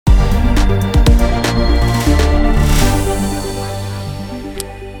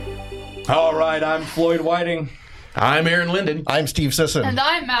right, I'm Floyd Whiting. I'm Aaron Linden. I'm Steve Sisson. And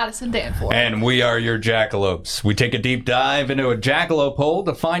I'm Madison Danforth. And we are your Jackalopes. We take a deep dive into a jackalope hole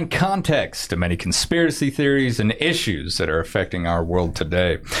to find context to many conspiracy theories and issues that are affecting our world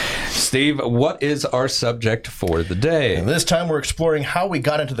today. Steve, what is our subject for the day? And this time we're exploring how we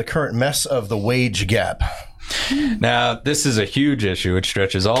got into the current mess of the wage gap. Now, this is a huge issue. It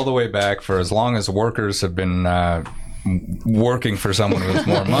stretches all the way back for as long as workers have been working for someone with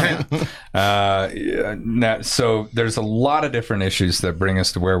more money. So there's a lot of different issues that bring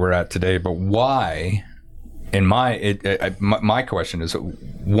us to where we're at today. But why, my question is,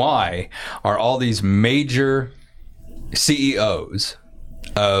 why are all these major CEOs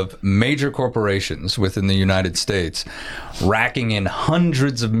of major corporations within the United States racking in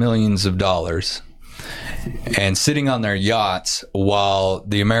hundreds of millions of dollars and sitting on their yachts while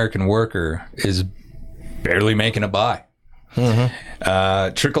the American worker is barely making a buy?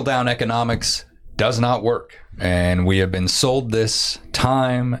 Trickle-down economics does not work. And we have been sold this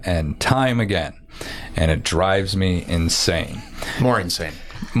time and time again. And it drives me insane. More insane.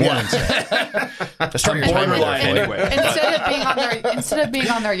 Borderline anyway. Instead of being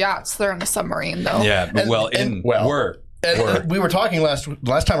on their yachts, they're in a submarine, though. Yeah, we were talking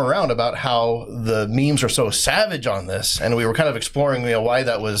last time around about how the memes are so savage on this, and we were kind of exploring why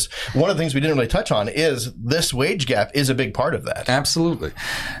that was. One of the things we didn't really touch on is this wage gap is a big part of that. Absolutely.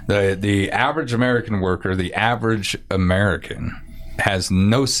 The average American worker, the average American, has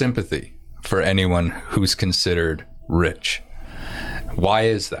no sympathy for anyone who's considered rich. Why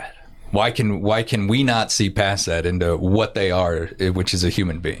is that? Why can we not see past that into what they are, which is a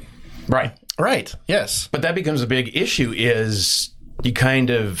human being? Right. Yes. But that becomes a big issue is you kind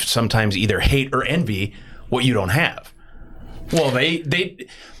of sometimes either hate or envy what you don't have. Well, they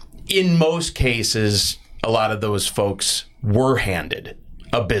in most cases, a lot of those folks were handed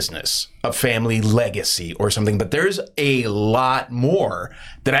a business, a family legacy or something, but there's a lot more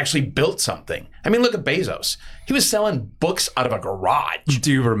that actually built something. I mean, look at Bezos. He was selling books out of a garage.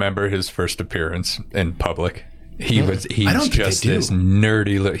 Do you remember his first appearance in public? He's just this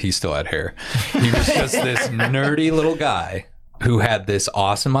nerdy. He still had hair. He was just this nerdy little guy who had this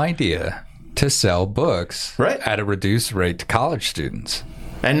awesome idea to sell books at a reduced rate to college students.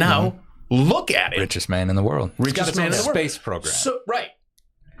 And now look at it. Richest man in the world. Richest man in the world. Space program. So,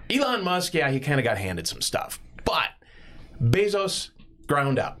 Elon Musk, he kind of got handed some stuff. But Bezos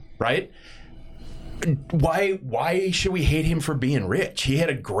ground up, right? Why should we hate him for being rich? He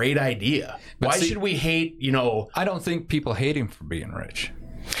had a great idea. Why should we hate, I don't think people hate him for being rich.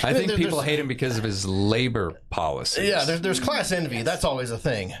 I think people hate him because of his labor policies. Yeah, there's class envy. That's always a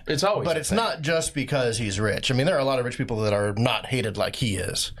thing. It's always But it's not just because he's rich. I mean, there are a lot of rich people that are not hated like he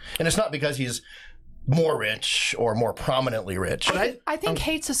is. And it's not because he's more rich or more prominently rich. I think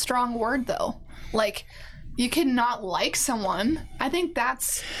hate's a strong word, though. Like, you cannot like someone. I think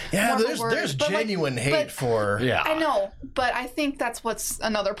that's there's genuine hate for. Yeah, I know, but I think that's what's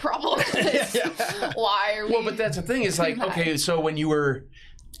another problem. Why are we? Well, but that's the thing. Is like, okay, so when you were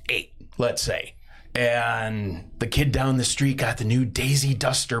 8, let's say, and the kid down the street got the new Daisy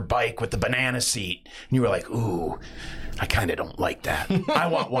Duster bike with the banana seat, and you were like, ooh, I kind of don't like that. I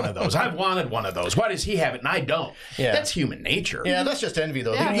want one of those. I've wanted one of those. Why does he have it and I don't? Yeah. That's human nature. Yeah, that's just envy,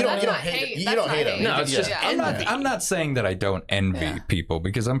 though. Yeah, you don't hate it. You don't hate him. No, it's just envy. I'm not saying that I don't envy people,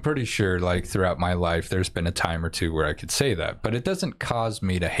 because I'm pretty sure, like, throughout my life, there's been a time or two where I could say that. But it doesn't cause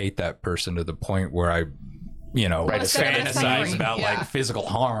me to hate that person to the point where I fantasize about like physical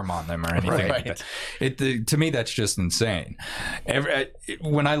harm on them or anything like that. To me, that's just insane.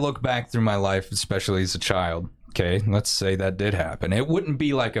 When I look back through my life, especially as a child, okay, let's say that did happen. It wouldn't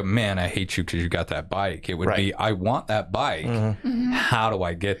be like man, I hate you because you got that bike. It would be, I want that bike. How do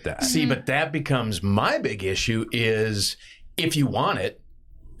I get that? See, but that becomes my big issue is if you want it,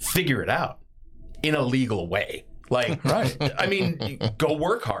 figure it out in a legal way. Like, I mean, go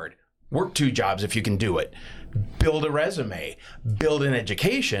work hard. Work 2 jobs if you can do it. Build a resume. Build an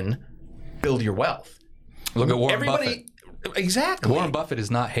education. Build your wealth. Look at Warren Buffett. Exactly. Warren Buffett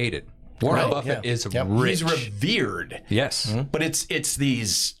is not hated. Warren Buffett is rich. He's revered. Yes. But it's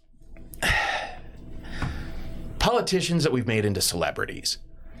these politicians that we've made into celebrities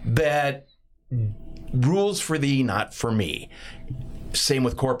that rules for thee, not for me. Same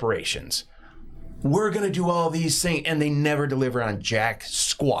with corporations. We're going to do all these things, and they never deliver on jack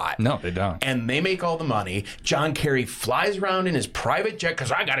squat. No, they don't. And they make all the money. John Kerry flies around in his private jet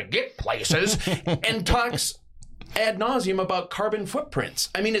because I got to get places and talks ad nauseum about carbon footprints.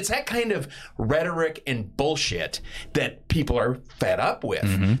 I mean, it's that kind of rhetoric and bullshit that people are fed up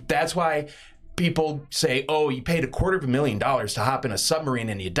with. That's why people say, oh, you paid $250,000 to hop in a submarine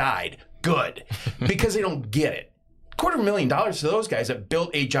and you died. good because they don't get it. $250,000 to those guys that built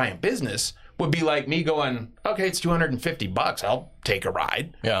a giant business would be like me going, okay, it's $250. I'll take a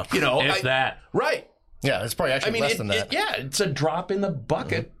ride. Yeah. You know, that. Right. Yeah, it's probably actually less than that. It's a drop in the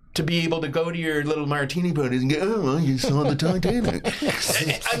bucket to be able to go to your little martini parties and go, oh, well, you saw the Titanic.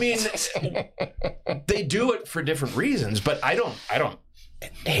 I mean, they do it for different reasons, but I don't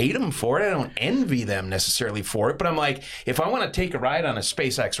hate them for it. I don't envy them necessarily for it. But I'm like, if I want to take a ride on a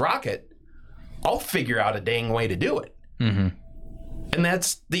SpaceX rocket, I'll figure out a dang way to do it. Mm-hmm. And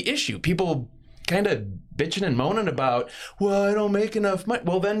that's the issue. People kind of bitching and moaning about, well, I don't make enough money.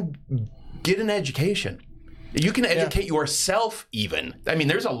 Well, then get an education. You can educate yourself even. I mean,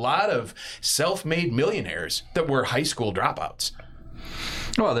 there's a lot of self-made millionaires that were high school dropouts.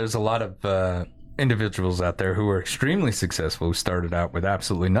 Well, there's a lot of individuals out there who are extremely successful who started out with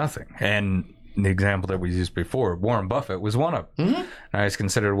absolutely nothing. And the example that we used before, Warren Buffett was one of them. Mm-hmm. He's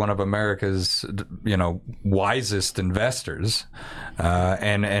considered one of America's, wisest investors.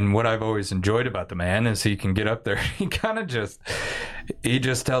 And what I've always enjoyed about the man is he can get up there. He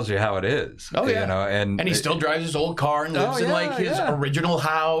just tells you how it is. Oh yeah. And he still drives his old car and lives in like his original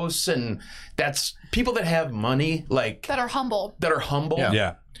house. And that's people that have money, like that are humble.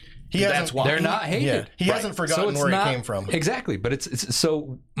 Yeah. That's why they're not hated. Yeah. He hasn't forgotten where he came from. Exactly, but it's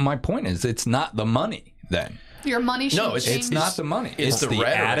so. My point is, it's not the money then. Your money should change. It's not the money. It's the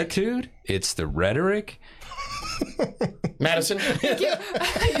rhetoric. Attitude. It's the rhetoric. Madison,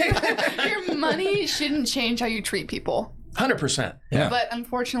 your money shouldn't change how you treat people. 100%. Yeah. But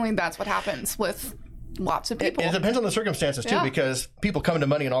unfortunately, that's what happens with lots of people. It depends on the circumstances too, because people come into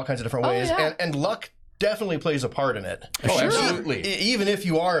money in all kinds of different ways, and luck definitely plays a part in it. Oh, absolutely. Even if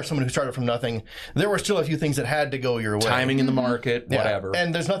you are someone who started from nothing, there were still a few things that had to go your way. Timing in the market, whatever.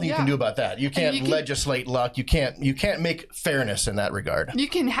 And there's nothing you can do about that. You can't legislate luck. You can't make fairness in that regard. You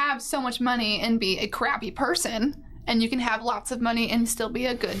can have so much money and be a crappy person, and you can have lots of money and still be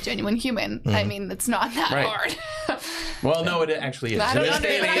a good, genuine human. I mean, it's not that hard. Well, no, it actually is. In this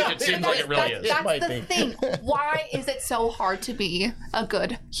day and age, it seems like it really is. That's the thing. Why is it so hard to be a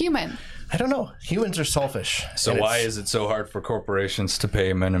good human? I don't know. Humans are selfish. So why is it so hard for corporations to pay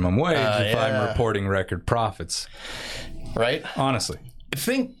a minimum wage if I'm reporting record profits? Right? Honestly. I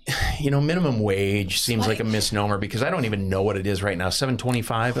think, minimum wage seems like a misnomer because I don't even know what it is right now.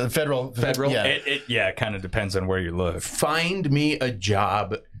 $7.25? Federal. Yeah. It kind of depends on where you live. Find me a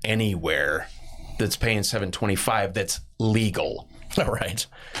job anywhere that's paying $7.25 that's legal. All right.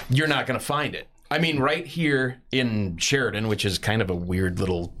 You're not going to find it. I mean, right here in Sheridan, which is kind of a weird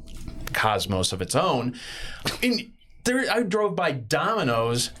little cosmos of its own. I drove by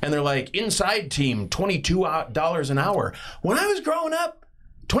Domino's and they're like, inside team, $22 an hour. When I was growing up,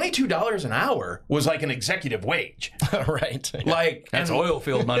 $22 an hour was like an executive wage. Right. Like that's oil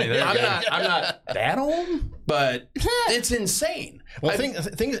field money there. I'm not that old, but it's insane. Well, thing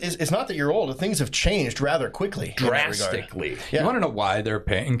is, it's not that you're old. Things have changed rather quickly. Drastically. Yeah. You want to know why they're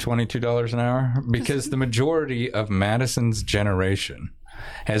paying $22 an hour? Because the majority of Madison's generation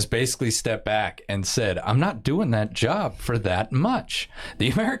has basically stepped back and said, I'm not doing that job for that much.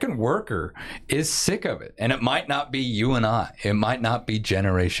 The American worker is sick of it. And it might not be you and I. It might not be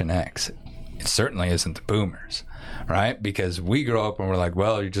Generation X. It certainly isn't the boomers, right? Because we grow up and we're like,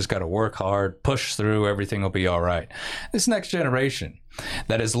 well, you just got to work hard, push through, everything will be all right. This next generation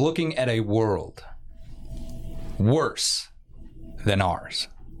that is looking at a world worse than ours.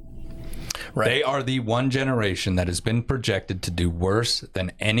 Right. They are the one generation that has been projected to do worse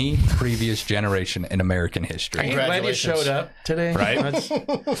than any previous generation in American history. I'm glad you showed up today. Right?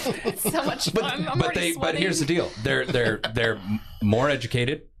 It's so much fun. But here's the deal: they're more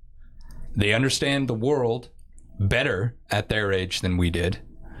educated. They understand the world better at their age than we did.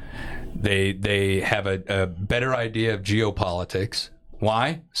 They have a better idea of geopolitics.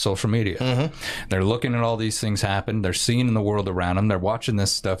 Why? Social media. Mm-hmm. They're looking at all these things happen. They're seeing in the world around them. They're watching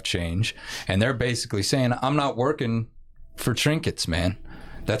this stuff change. And they're basically saying, I'm not working for trinkets, man.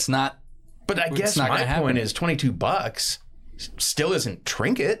 That's not. But I guess my point is $22 still isn't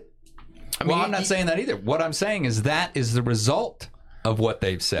trinket. I'm not saying that either. What I'm saying is that is the result of what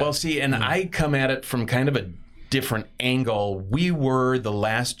they've said. Well, see, and I come at it from kind of a different angle. We were the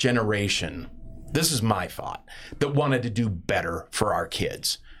last generation. This is my thought, that wanted to do better for our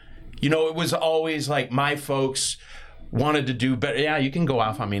kids. It was always like my folks wanted to do better. Yeah, you can go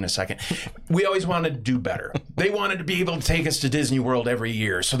off on me in a second. We always wanted to do better. They wanted to be able to take us to Disney World every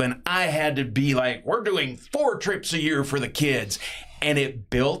year. So then I had to be like, we're doing 4 trips a year for the kids. And it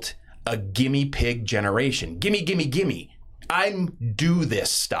built a gimme pig generation. Gimme, gimme, gimme. I'm due this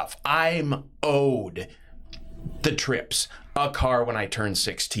stuff. I'm owed the trips, a car when I turned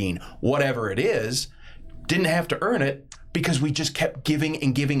 16, whatever it is, didn't have to earn it because we just kept giving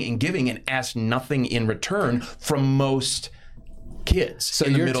and giving and giving and asked nothing in return from most kids So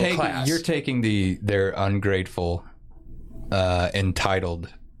in the you're middle taking class. you're taking their ungrateful, entitled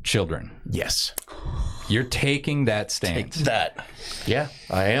children. Yes. You're taking that stance. That. Yeah,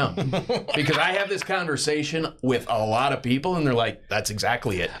 I am. Because I have this conversation with a lot of people and they're like, that's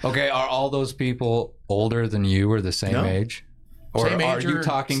exactly it. Okay, are all those people older than you or the same No. age? Or Same are age you or-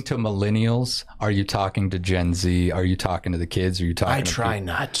 talking to millennials? Are you talking to Gen Z? Are you talking to the kids? Are you talking I to try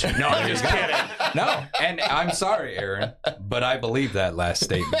not to. No, I'm just kidding. No, and I'm sorry, Aaron, but I believe that last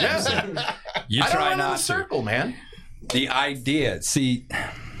statement. Yes. You I don't try run in not a to. circle, man. The idea, see,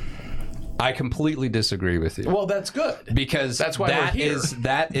 I completely disagree with you. Well, that's good. Because That's why we're here.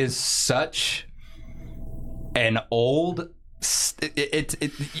 that is such an old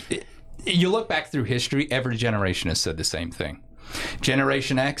you look back through history, every generation has said the same thing.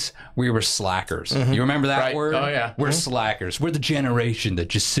 Generation X, we were slackers. You remember that Right. word? Oh, yeah. We're slackers. We're the generation that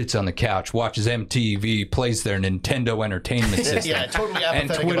just sits on the couch, watches MTV, plays their Nintendo Entertainment System, Yeah, totally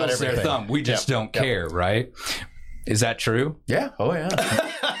and apathetic about twiddles their everything. thumb. We just Yep. don't care, right? Is that true? Yeah. Oh,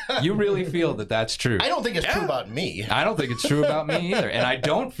 yeah. You really feel that that's true? I don't think it's true about me. I don't think it's true about me either. And I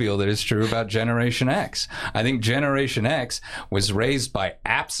don't feel that it's true about Generation X. I think Generation X was raised by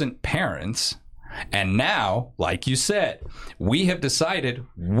absent parents. And now, like you said, we have decided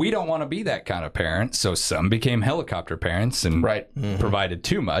we don't want to be that kind of parent. So some became helicopter parents and Right. provided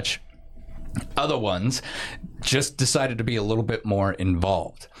too much. Other ones just decided to be a little bit more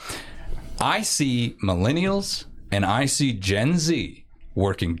involved. I see millennials and I see Gen Z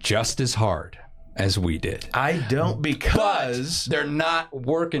working just as hard as we did. I don't because They're not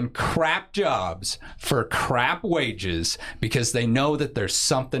working crap jobs for crap wages because they know that there's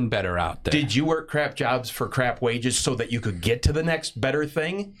something better out there. Did you work crap jobs for crap wages so that you could get to the next better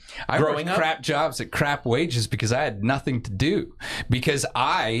thing? I growing worked up? crap jobs at crap wages because I had nothing to do. Because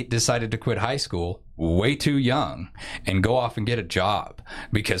I decided to quit high school way too young and go off and get a job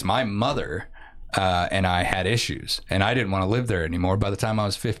because my mother and I had issues and I didn't want to live there anymore by the time I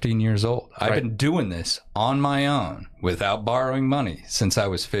was 15 years old. I've been doing this on my own without borrowing money since I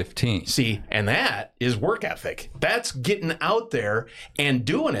was 15. See, and that is work ethic. That's getting out there and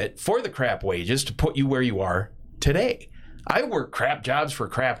doing it for the crap wages to put you where you are today. I work crap jobs for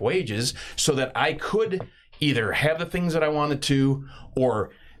crap wages so that I could either have the things that I wanted to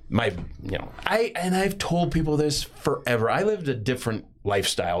or I've told people this forever. I lived a different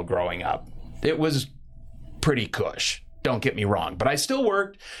lifestyle growing up. It was pretty cush. Don't get me wrong, but I still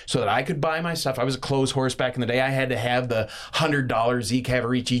worked so that I could buy my stuff. I was a clothes horse back in the day. I had to have the $100 Z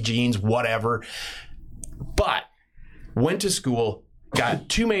Cavarici jeans, whatever. But went to school, got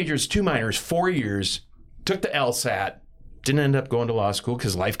 2 majors, 2 minors, 4 years, took the LSAT, didn't end up going to law school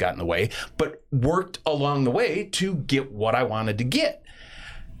because life got in the way, but worked along the way to get what I wanted to get.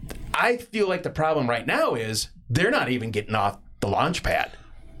 I feel like the problem right now is they're not even getting off the launch pad.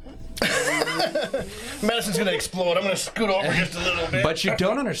 Madison's going to explode. I'm going to scoot over just a little bit. But you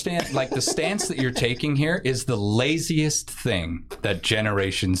don't understand, like the stance that you're taking here is the laziest thing that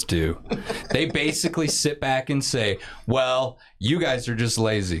generations do. They basically sit back and say, well, you guys are just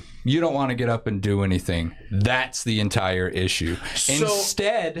lazy. You don't want to get up and do anything. That's the entire issue.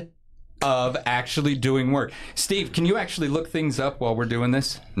 Instead of actually doing work. Steve, can you actually look things up while we're doing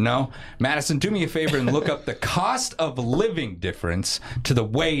this? No? Madison, do me a favor and look up the cost of living difference to the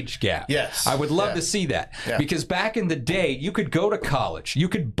wage gap. Yes. I would love to see that. Yeah. Because back in the day, you could go to college, you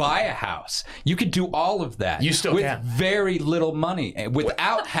could buy a house, you could do all of that You still with can. very little money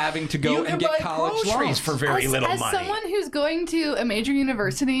without having to go You and can get buy college groceries loans. for very little As money. someone who's going to a major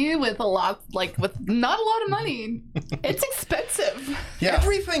university with with not a lot of money, it's expensive. Yeah.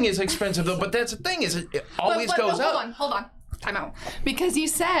 Everything is expensive though, but that's the thing is it always goes up. Hold on. Time out. Because you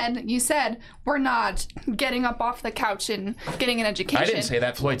said we're not getting up off the couch and getting an education. I didn't say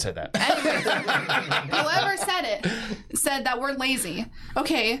that. Floyd said that. Whoever said that we're lazy.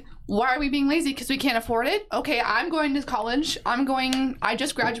 Okay, why are we being lazy? Because we can't afford it? Okay, I'm going to college. I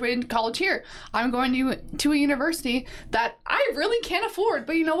just graduated college here. I'm going to a university that I really can't afford,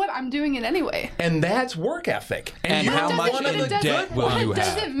 but you know what? I'm doing it anyway. And that's work ethic. And you're how one much of in the debt good will ones. you What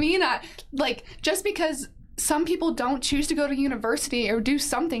have? does it mean? Just because some people don't choose to go to university or do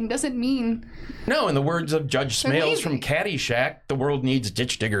something doesn't mean... No, in the words of Judge They're Smales lazy. from Caddyshack, the world needs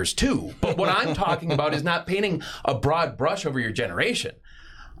ditch diggers too. But what I'm talking about is not painting a broad brush over your generation.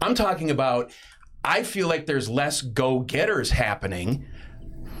 I'm talking about, I feel like there's less go-getters happening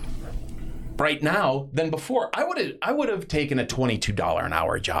right now than before. I would have taken a $22 an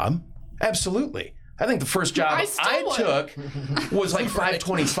hour job. Absolutely. I think the first job I I still would. took was like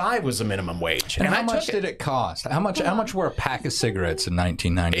 $5.25 was the minimum wage. And how I much took did it cost? How much were a pack of cigarettes in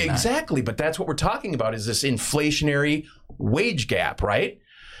 1999? Exactly, but that's what we're talking about is this inflationary wage gap, right?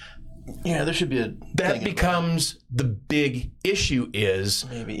 Yeah, there should be a That becomes the big issue is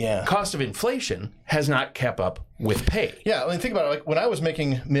cost of inflation has not kept up with pay. Yeah, I mean, think about it. Like when I was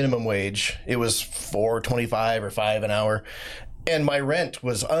making minimum wage, it was $4.25 or $5 an hour, and my rent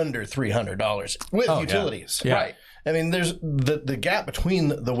was under $300 with utilities. Yeah. Right. I mean, there's the gap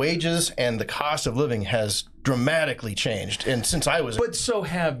between the wages and the cost of living has dramatically changed. And since I was, But so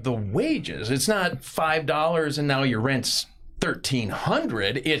have the wages. It's not $5 and now your rent's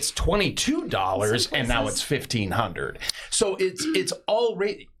 $1,300. It's $22 and now it's $1,500. So it's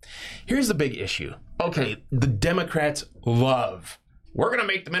already. Here's the big issue. Okay, the Democrats love. We're going to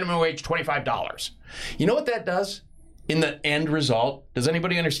make the minimum wage $25. You know what that does? In the end result, does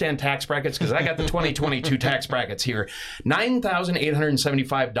anybody understand tax brackets? Because I got the 2022 tax brackets here.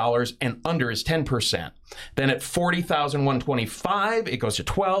 $9,875 and under is 10%. Then at $40,125, it goes to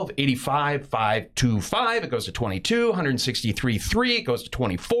 12, 85, 525, it goes to 22, 163.3, it goes to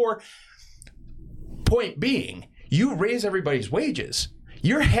 24. Point being, you raise everybody's wages.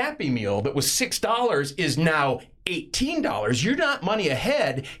 Your Happy Meal that was $6 is now $18. You're not money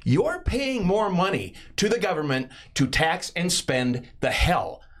ahead. You're paying more money to the government to tax and spend the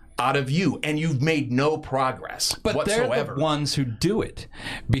hell out of you, and you've made no progress whatsoever. They're the ones who do it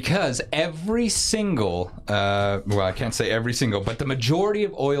because every single, well, I can't say every single, but the majority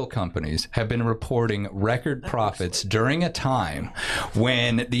of oil companies have been reporting record profits during a time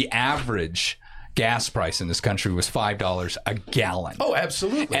when the average gas price in this country was $5 a gallon. Oh,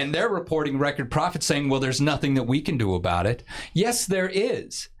 absolutely. And they're reporting record profits saying, well, there's nothing that we can do about it. Yes, there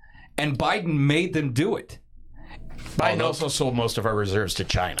is. And Biden made them do it. Biden also sold most of our reserves to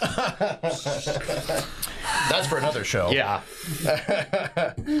China. that's for another show. Yeah.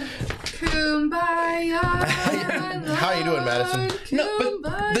 Kumbaya. How you doing, Madison? No,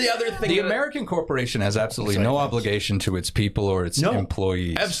 but the other thing... The American corporation has absolutely no obligation to its people or its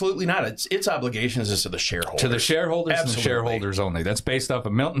employees. Absolutely not. Its obligations is to the shareholders. To the shareholders and the shareholders only. That's based off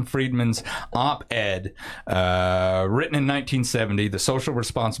of Milton Friedman's op-ed written in 1970. The social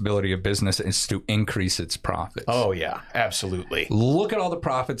responsibility of business is to increase its profits. Oh, yeah. Absolutely. Look at all the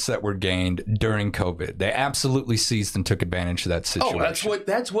profits that were gained during COVID. They absolutely seized and took advantage of that situation. Oh,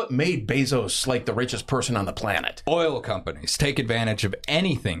 that's what made Bezos like the richest person on the planet. Oil companies take advantage of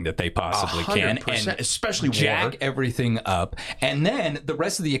anything that they possibly can, and especially jack everything up. And then the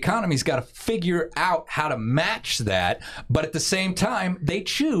rest of the economy's got to figure out how to match that. But at the same time, they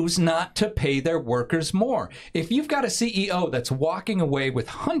choose not to pay their workers more. If you've got a CEO that's walking away with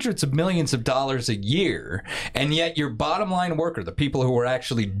hundreds of millions of dollars a year, and yet your bottom line worker, the people who are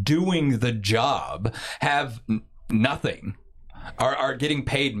actually doing the job, have nothing, are getting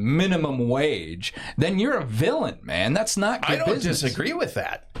paid minimum wage, then you're a villain, man. That's not good business. I don't disagree with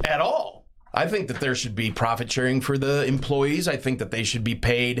that at all. I think that there should be profit sharing for the employees. I think that they should be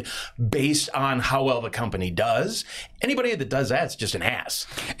paid based on how well the company does. Anybody that does that's just an ass.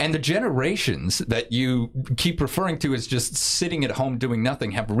 And the generations that you keep referring to as just sitting at home doing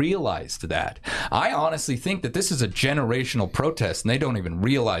nothing have realized that. I honestly think that this is a generational protest, and they don't even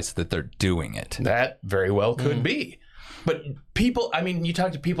realize that they're doing it. That very well could be. But people, I mean, you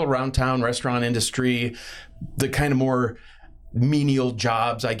talk to people around town, restaurant industry, the kind of more menial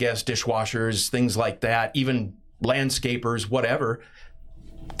jobs, I guess, dishwashers, things like that, even landscapers, whatever,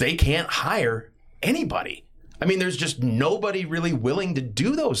 they can't hire anybody. I mean, there's just nobody really willing to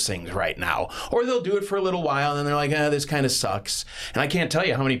do those things right now. Or they'll do it for a little while and then they're like, this kind of sucks. And I can't tell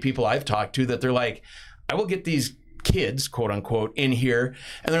you how many people I've talked to that they're like, I will get these kids, quote unquote, in here.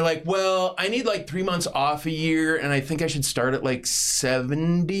 And they're like, well, I need like 3 months off a year. And I think I should start at like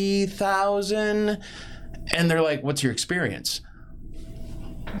 70,000. And they're like, what's your experience?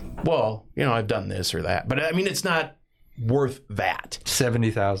 Well, I've done this or that. But I mean, it's not worth that.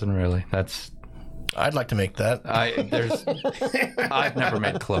 70,000, really? I'd like to make that. I've never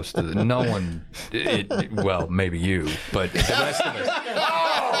made close to that. No one, well, maybe you, but the rest of us,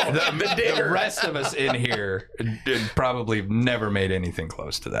 the rest of us in here probably have never made anything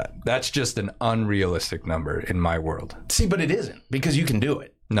close to that. That's just an unrealistic number in my world. See, but it isn't, because you can do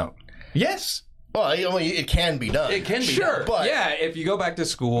it. No. Yes. Well, it can be done. It can be done. But yeah, if you go back to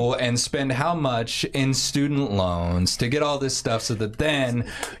school and spend how much in student loans to get all this stuff so that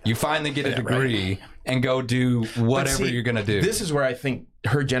then you finally get a degree and go do whatever you're going to do. This is where I think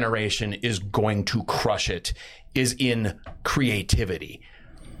her generation is going to crush it, is in creativity.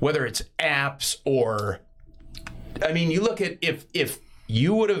 Whether it's apps or... I mean, you look at if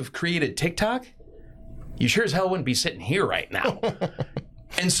you would have created TikTok, you sure as hell wouldn't be sitting here right now.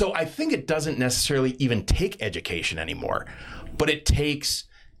 And so I think it doesn't necessarily even take education anymore, but it takes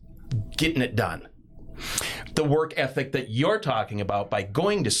getting it done. The work ethic that you're talking about by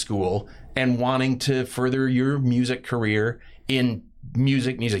going to school and wanting to further your music career in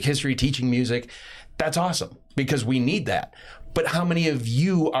music history, teaching music, that's awesome because we need that. But how many of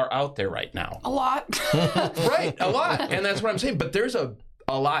you are out there right now? A lot. Right, a lot. And that's what I'm saying. But there's a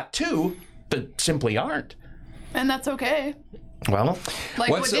lot too that simply aren't. And that's okay. Well,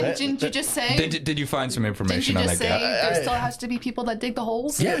 like, didn't you just say? Did you find some information on that? Did you just say there still has to be people that dig the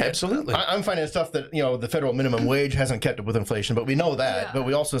holes? Yeah, absolutely. I'm finding stuff that, the federal minimum wage hasn't kept up with inflation, but we know that. Yeah. But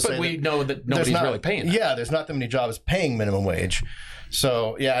we also say we know that nobody's really paying that. Yeah, there's not that many jobs paying minimum wage.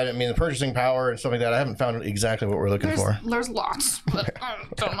 So, yeah, I mean, the purchasing power and stuff like that, I haven't found exactly what we're looking for. There's lots, but I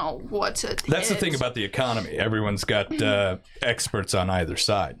don't know what it That's the thing about the economy. Everyone's got experts on either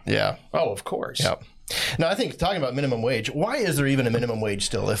side. Yeah. Oh, of course. Yeah. Now, I think talking about minimum wage, why is there even a minimum wage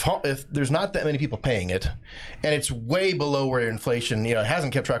still? If there's not that many people paying it, and it's way below where inflation, it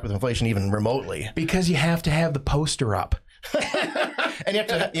hasn't kept track with inflation even remotely. Because you have to have the poster up. And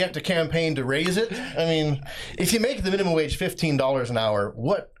you have to campaign to raise it. I mean, if you make the minimum wage $15 an hour,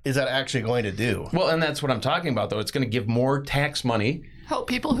 what is that actually going to do? Well, and that's what I'm talking about, though. It's going to give more tax money. Help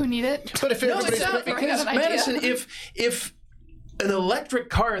people who need it. But if it's not, because Madison, if an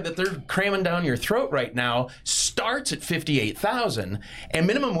electric car that they're cramming down your throat right now starts at $58,000 and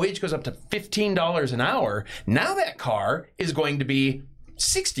minimum wage goes up to $15 an hour, now that car is going to be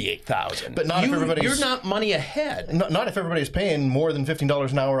 $68,000. But not if everybody's... You're not money ahead. Not if everybody's paying more than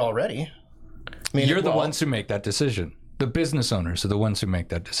 $15 an hour already. I mean, you're the ones who make that decision. The business owners are the ones who make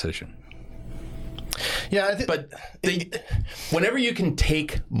that decision. Yeah, but whenever you can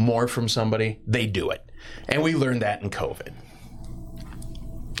take more from somebody, they do it. And we learned that in COVID.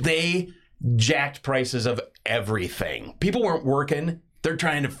 They jacked prices of everything. People weren't working. They're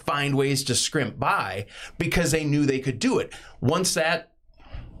trying to find ways to scrimp by because they knew they could do it. Once that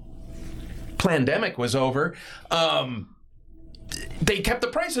pandemic was over, they kept the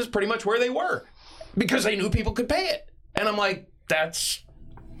prices pretty much where they were because they knew people could pay it. And I'm like, that's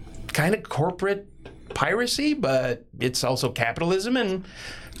kind of corporate piracy, but it's also capitalism, and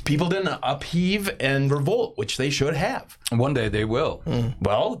people didn't upheave and revolt, which they should have. One day they will.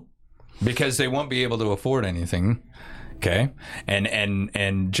 Well, because they won't be able to afford anything. Okay,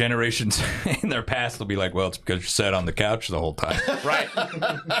 and generations in their past will be like, well, it's because you sat on the couch the whole time, right?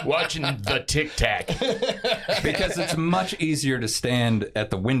 Watching the Tic Tac. Because it's much easier to stand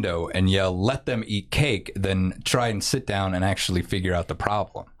at the window and yell, "Let them eat cake," than try and sit down and actually figure out the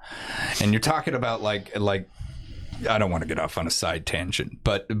problem. And you're talking about like. I don't want to get off on a side tangent,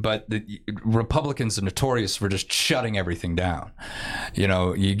 but the Republicans are notorious for just shutting everything down.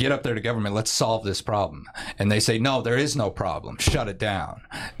 You get up there to government, let's solve this problem. And they say, no, there is no problem. Shut it down.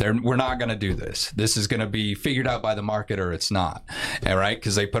 We're not going to do this. This is going to be figured out by the market or it's not. All right?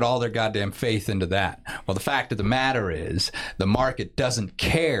 Because they put all their goddamn faith into that. Well, the fact of the matter is the market doesn't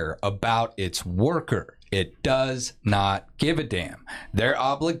care about its worker. It does not give a damn. Their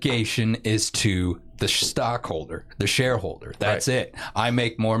obligation is to the stockholder, the shareholder. That's right. It. I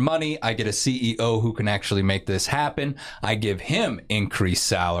make more money. I get a CEO who can actually make this happen. I give him increased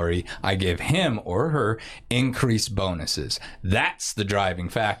salary. I give him or her increased bonuses. That's the driving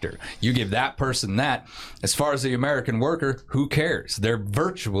factor. You give that person that. As far as the American worker, who cares? They're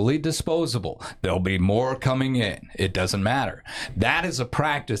virtually disposable. There'll be more coming in. It doesn't matter. That is a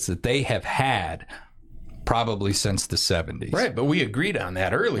practice that they have had probably since the 70s. Right, but we agreed on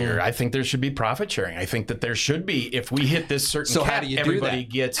that earlier. I think there should be profit sharing. I think that there should be, if we hit this certain cap, how do you everybody do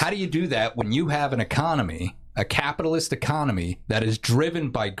that? Gets... How do you do that when you have an economy, a capitalist economy, that is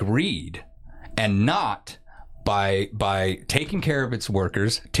driven by greed and not by taking care of its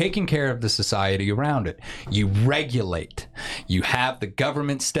workers, taking care of the society around it? You regulate. You have the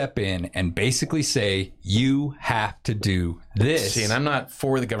government step in and basically say, you have to do this. See, and I'm not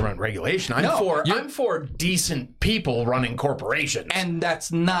for the government regulation. I'm for decent people running corporations. And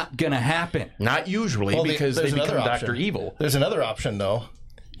that's not going to happen. Not usually, because they become Dr. Evil. There's another option, though.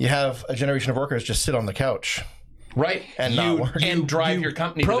 You have a generation of workers just sit on the couch. Right. And not work. And drive your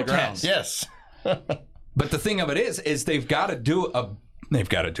company to the ground. Yes. But the thing of it is they've got to do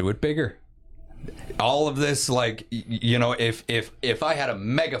it bigger. All of this, if I had a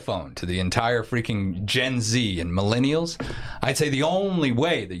megaphone to the entire freaking Gen Z and millennials, I'd say the only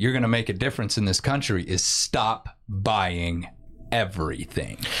way that you're going to make a difference in this country is stop buying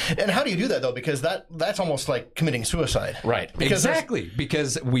everything. And how do you do that though? Because that's almost like committing suicide. Right. Exactly.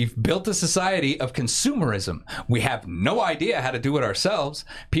 Because we've built a society of consumerism. We have no idea how to do it ourselves.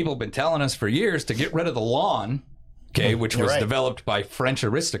 People have been telling us for years to get rid of the lawn. Okay, which was developed by French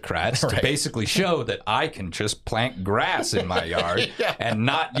aristocrats to basically show that I can just plant grass in my yard and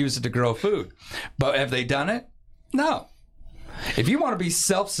not use it to grow food. But have they done it? No. If you want to be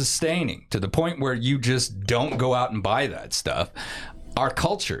self-sustaining to the point where you just don't go out and buy that stuff, our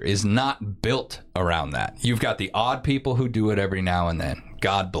culture is not built around that. You've got the odd people who do it every now and then.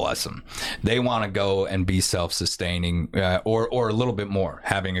 God bless them. They want to go and be self-sustaining or a little bit more,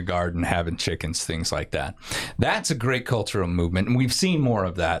 having a garden, having chickens, things like that. That's a great cultural movement, and we've seen more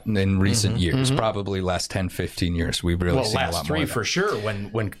of that in recent years, probably last 10, 15 years. We've really seen a lot more of that. Well, last 3 for sure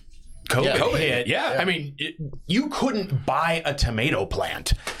when COVID hit. Yeah. I mean, you couldn't buy a tomato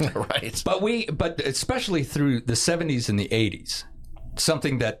plant. Right. But especially through the 70s and the 80s,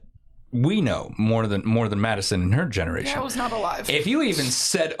 something that we know more than Madison and her generation. Yeah, I was not alive. If you even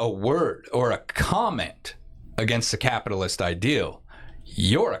said a word or a comment against the capitalist ideal,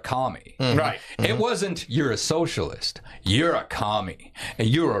 you're a commie. Right. It wasn't you're a socialist. You're a commie. And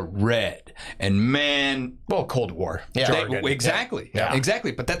you're a red. And man... Well, Cold War. Exactly. Yeah.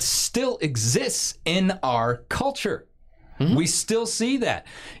 Exactly. But that still exists in our culture. We still see that.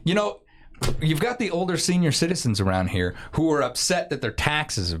 You know, you've got the older senior citizens around here who are upset that their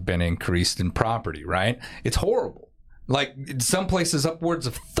taxes have been increased in property, right? It's horrible. Like some places upwards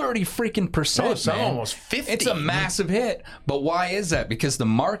of 30 freaking %. Oh, some almost 50. It's a massive hit. But why is that? Because the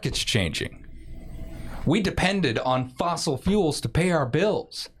market's changing. We depended on fossil fuels to pay our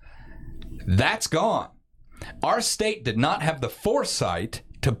bills. That's gone. Our state did not have the foresight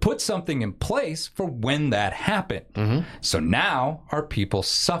to put something in place for when that happened. So now our people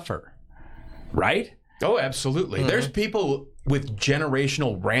suffer. Right? Oh, absolutely. There's people with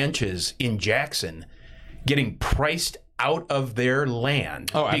generational ranches in Jackson getting priced out of their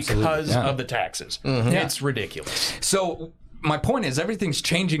land because of the taxes. It's ridiculous. So my point is everything's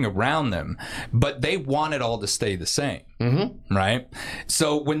changing around them, but they want it all to stay the same. Right?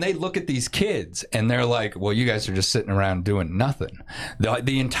 So when they look at these kids and they're like, well, you guys are just sitting around doing nothing.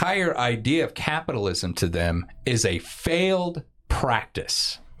 The entire idea of capitalism to them is a failed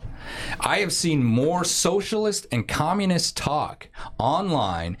practice. I have seen more socialist and communist talk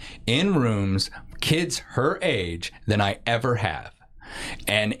online in rooms, kids her age, than I ever have.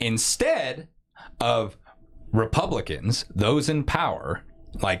 And instead of Republicans, those in power,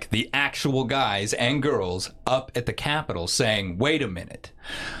 like the actual guys and girls up at the Capitol saying, wait a minute,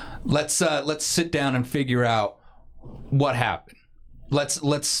 let's sit down and figure out what happened.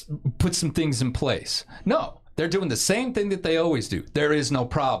 Let's put some things in place. No. They're doing the same thing that they always do. There is no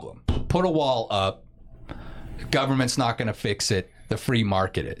problem. Put a wall up. Government's not going to fix it. The free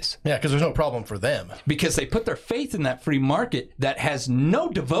market is. Yeah, because there's no problem for them. Because they put their faith in that free market that has no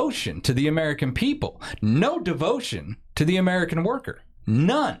devotion to the American people. No devotion to the American worker.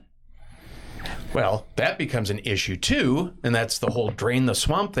 None. Well, that becomes an issue too, and that's the whole drain the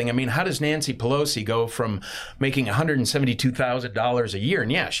swamp thing. I mean, how does Nancy Pelosi go from making $172,000 a year,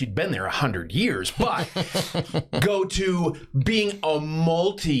 and yeah, she'd been there 100 years, but go to being a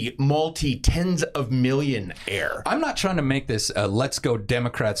multi tens of millionaire? I'm not trying to make this let's go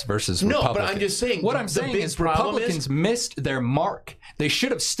Democrats versus Republicans. No, but I'm just saying. What I'm saying is Republicans missed their mark. They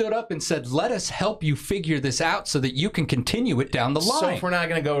should have stood up and said, let us help you figure this out so that you can continue it down the line. So if we're not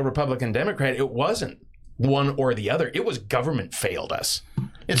going to go Republican, Democrat, it wasn't one or the other. It was government failed us.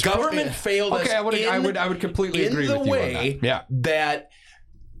 Government failed us. Okay, I would completely agree with you on that. Yeah. That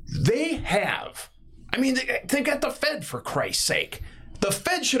they have. I mean, they got the Fed, for Christ's sake. The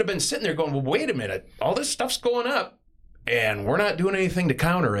Fed should have been sitting there going, well, wait a minute. All this stuff's going up, and we're not doing anything to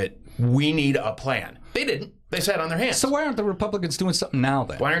counter it. We need a plan. They didn't. They sat on their hands. So why aren't the Republicans doing something now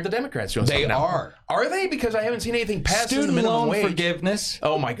then? Why aren't the Democrats doing something now? They are. Are they? Because I haven't seen anything pass Student the minimum loan wage. Forgiveness.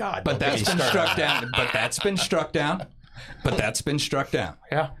 Oh my God. But that's been struck down. But that's been struck down. But that's been struck down.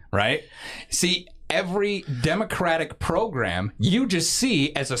 Yeah. Right? See, every democratic program you just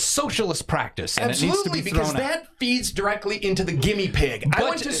see as a socialist practice, and absolutely, it needs to be because thrown out. that feeds directly into the gimme pig. I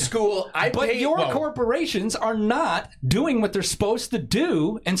went to school. But your corporations are not doing what they're supposed to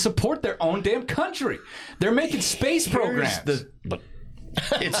do and support their own damn country. They're making space programs.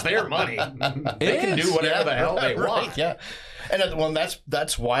 It's their money. They can do whatever the hell they want. Yeah. And well,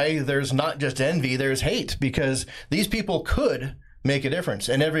 that's why there's not just envy, there's hate, because these people could make a difference,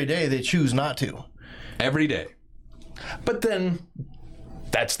 and every day they choose not to. Every day. But then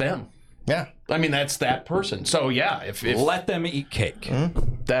that's them. Yeah. I mean, that's that person. So yeah, if let them eat cake.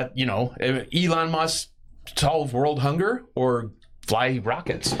 That, Elon Musk solve world hunger or fly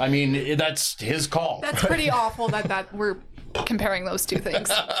rockets. I mean, that's his call. That's pretty awful that we're comparing those two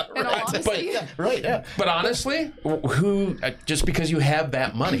things. In all honesty. But honestly, who just because you have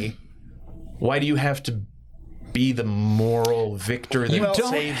that money, why do you have to be the moral victor that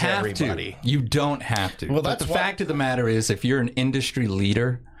saves everybody? You don't have to. Well, but the fact of the matter is, if you're an industry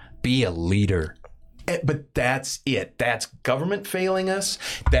leader, be a leader. But that's it. That's government failing us.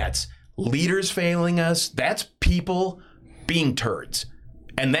 That's leaders failing us. That's people being turds.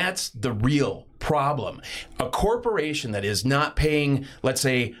 And that's the real problem. A corporation that is not paying, let's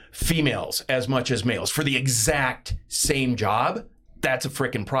say, females as much as males for the exact same job, that's a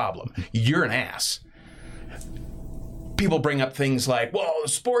freaking problem. You're an ass. People bring up things like, well,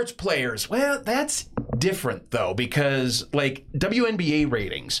 sports players. Well, that's different, though, because, like, WNBA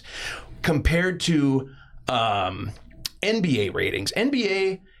ratings compared to NBA ratings,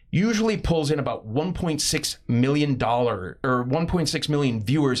 NBA usually pulls in about $1.6 million or 1.6 million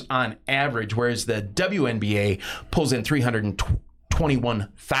viewers on average, whereas the WNBA pulls in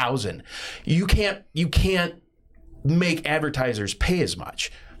 321,000. You can't make advertisers pay as much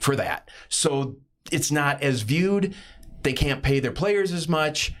for that. So it's not as viewed. They can't pay their players as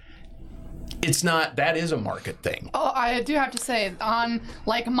much. It's not, that is a market thing. Oh, I do have to say, on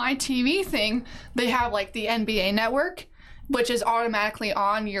like my TV thing, they have like the NBA network, which is automatically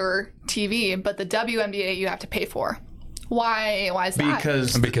on your TV, but the WNBA you have to pay for. Why is that?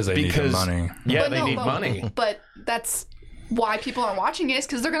 Because they need the money. Yeah, they need money. But that's why people aren't watching it, is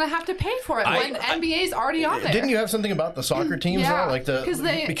because they're going to have to pay for it when NBA's already on there. Didn't you have something about the soccer teams? Yeah, though? Like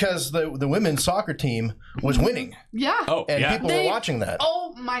because the women's soccer team was winning. Yeah. Oh, and people were watching that.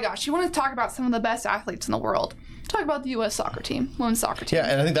 Oh my gosh! You want to talk about some of the best athletes in the world? Talk about the U.S. soccer team, women's soccer team. Yeah,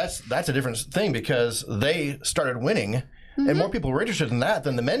 and I think that's a different thing because they started winning, and more people were interested in that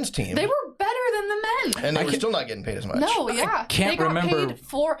than the men's team. They were better than the men, and they were still not getting paid as much. No, yeah, can't they got remember paid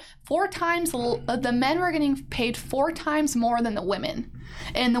four times. The men were getting paid 4 times more than the women,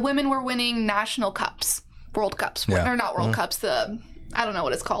 and the women were winning national cups, World Cups, or not World Cups. I don't know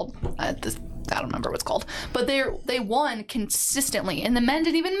what it's called. I don't remember what it's called, but they won consistently, and the men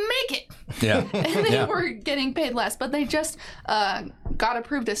didn't even make it. Yeah, and they were getting paid less. But they just got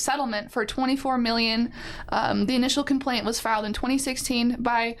approved a settlement for $24 million. The initial complaint was filed in 2016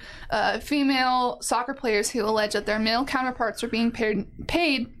 by female soccer players who allege that their male counterparts were being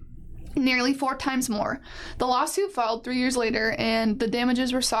paid nearly 4 times more. The lawsuit filed 3 years later, and the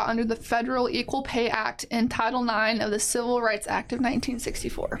damages were sought under the Federal Equal Pay Act and Title IX of the Civil Rights Act of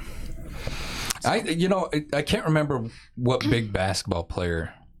 1964. I can't remember what big basketball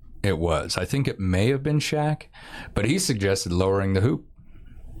player it was. I think it may have been Shaq, but he suggested lowering the hoop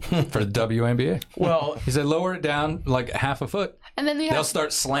for the WNBA. Well, he said lower it down like half a foot, and then they'll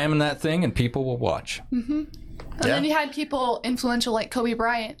start slamming that thing, and people will watch. Mm-hmm. And then you had people influential like Kobe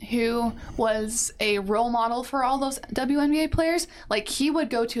Bryant, who was a role model for all those WNBA players. Like, he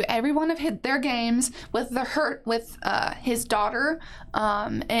would go to every one of their games with his daughter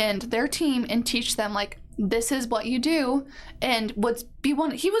and their team and teach them, like, this is what you do. And he was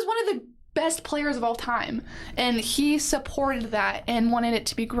one of the best players of all time. And he supported that and wanted it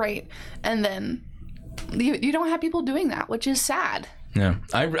to be great. And then you don't have people doing that, which is sad. Yeah.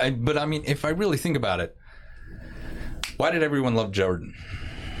 But I mean, if I really think about it, why did everyone love Jordan?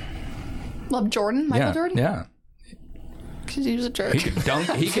 Love Jordan? Michael Jordan? Yeah. Because he was a jerk. He could dunk.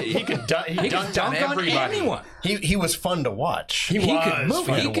 He could dunk on anyone. He was fun to watch. He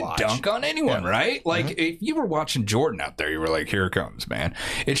could dunk on anyone, right? Like, if you were watching Jordan out there, you were like, here it comes, man.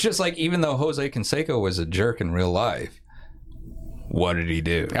 It's just like, even though Jose Canseco was a jerk in real life, what did he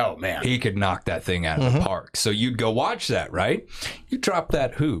do? Oh, man. He could knock that thing out of the park. So you'd go watch that, right? You drop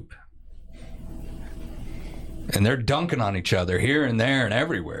that hoop, and they're dunking on each other here and there and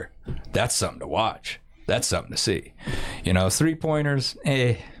everywhere. That's something to watch. That's something to see. 3-pointers,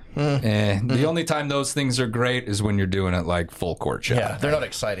 The only time those things are great is when you're doing it like full court shot. Yeah, they're not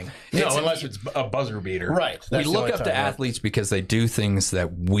exciting. Unless it's a buzzer beater. Right. We look up to athletes because they do things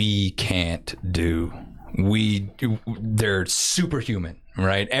that we can't do. They're superhuman,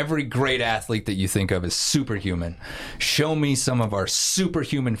 right? Every great athlete that you think of is superhuman. Show me some of our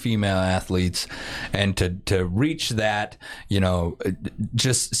superhuman female athletes, and to reach that,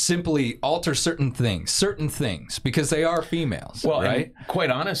 just simply alter certain things because they are females. Well, right? And quite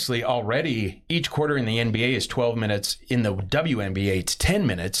honestly, already each quarter in the NBA is 12 minutes. In the WNBA, it's 10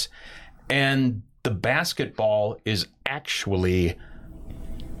 minutes, and the basketball is actually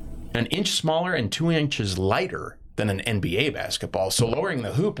an inch smaller and 2 inches lighter than an NBA basketball. So lowering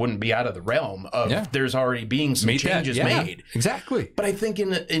the hoop wouldn't be out of the realm of there's already being some changes made. Exactly. But I think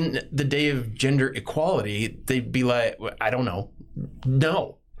in the day of gender equality, they'd be like, I don't know.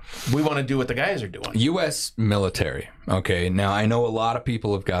 No. We want to do what the guys are doing. U.S. military. Okay, now I know a lot of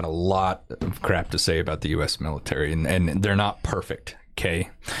people have got a lot of crap to say about the U.S. military, and they're not perfect, okay?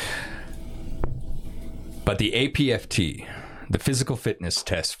 But the APFT, the physical fitness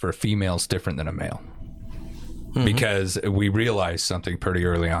test for a female is different than a male. Because we realized something pretty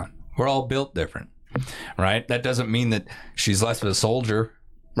early on. We're all built different, right? That doesn't mean that she's less of a soldier.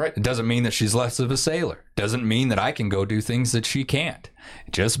 Right. It doesn't mean that she's less of a sailor. It doesn't mean that I can go do things that she can't.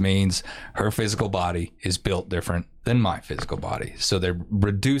 It just means her physical body is built different than my physical body. So they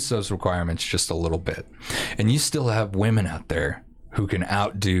reduce those requirements just a little bit. And you still have women out there who can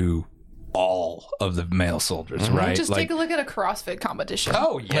outdo all of the male soldiers, right? Just take a look at a CrossFit competition.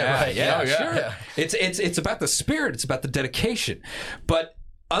 Oh, yeah, sure. Yeah. It's about the spirit. It's about the dedication. But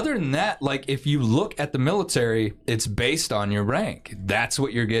other than that, like if you look at the military, it's based on your rank. That's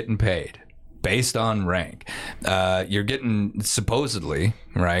what you're getting paid, based on rank. You're getting supposedly,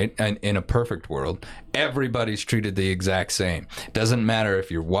 right, in a perfect world, everybody's treated the exact same. Doesn't matter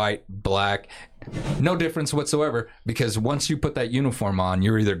if you're white, black, no difference whatsoever, because once you put that uniform on,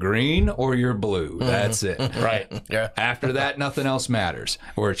 you're either green or you're blue. That's it. Right. Yeah. After that, nothing else matters,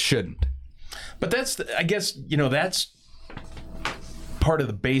 or it shouldn't. But I guess, that's part of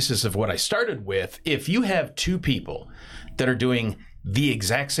the basis of what I started with. If you have two people that are doing the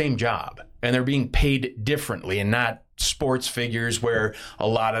exact same job and they're being paid differently and not sports figures where a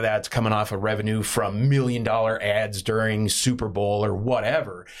lot of that's coming off of revenue from $1 million ads during Super Bowl or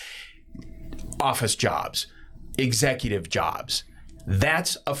whatever, office jobs, executive jobs,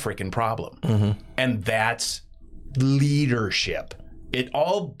 that's a freaking problem. And that's leadership. It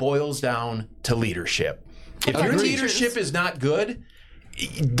all boils down to leadership. If your leadership is not good,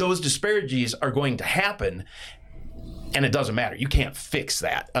 those disparities are going to happen, and it doesn't matter. You can't fix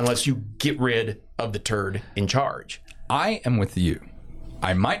that unless you get rid of the turd in charge. I am with you.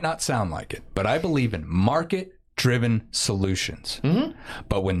 I might not sound like it, but I believe in market-driven solutions.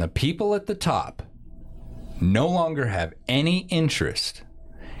 But when the people at the top no longer have any interest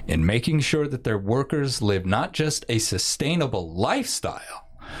in making sure that their workers live not just a sustainable lifestyle,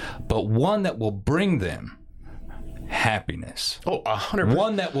 but one that will bring them happiness. 100%.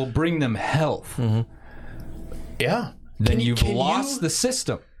 One that will bring them health. Yeah. Then you've lost the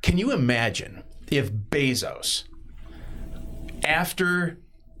system. Can you imagine if Bezos, after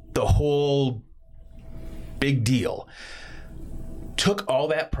the whole big deal, took all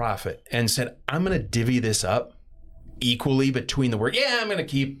that profit and said, I'm going to divvy this up equally between the work. Yeah, I'm going to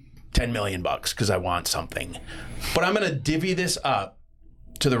keep $10 million because I want something. But I'm going to divvy this up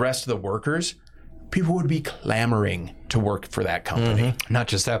to the rest of the workers. People would be clamoring to work for that company. Not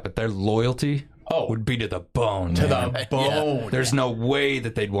just that, but their loyalty would be to the bone. To the bone. There's no way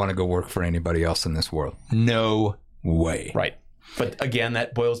that they'd want to go work for anybody else in this world. No way. Right. But again,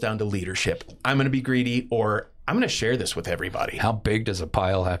 that boils down to leadership. I'm going to be greedy, or I'm going to share this with everybody. How big does a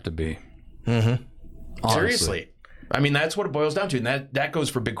pile have to be? Seriously. I mean, that's what it boils down to. And that goes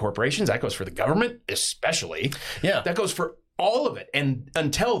for big corporations. That goes for the government, especially. Yeah. That goes for all of it. And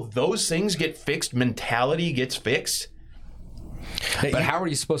until those things get fixed, mentality gets fixed. But how are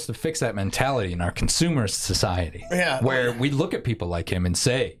you supposed to fix that mentality in our consumer society? Yeah. Where we look at people like him and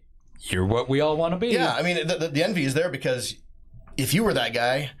say, you're what we all want to be. Yeah, I mean, the envy is there because if you were that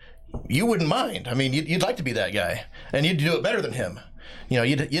guy, you wouldn't mind. I mean, you'd like to be that guy, and you'd do it better than him.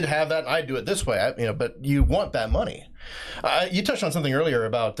 You'd have that, and I'd do it this way, but you want that money. You touched on something earlier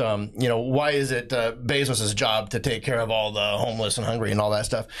about, why is it Bezos' job to take care of all the homeless and hungry and all that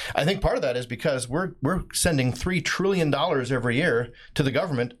stuff? I think part of that is because we're sending $3 trillion every year to the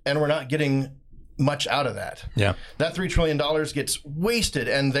government, and we're not getting much out of that. Yeah. That $3 trillion gets wasted,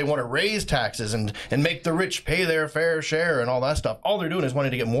 and they want to raise taxes and make the rich pay their fair share and all that stuff. All they're doing is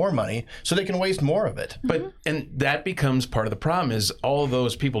wanting to get more money so they can waste more of it. But and that becomes part of the problem is all of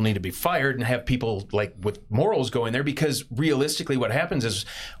those people need to be fired and have people like with morals go in there, because realistically what happens is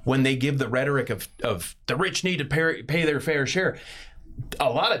when they give the rhetoric of the rich need to pay their fair share, a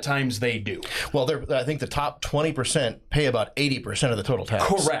lot of times they do. Well, I think the top 20% pay about 80% of the total tax.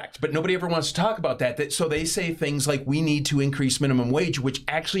 Correct. But nobody ever wants to talk about that. So they say things like we need to increase minimum wage, which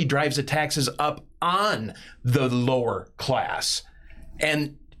actually drives the taxes up on the lower class.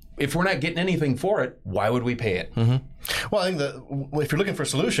 And if we're not getting anything for it, why would we pay it? Well, I think that if you're looking for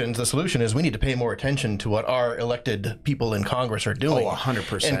solutions, the solution is we need to pay more attention to what our elected people in Congress are doing.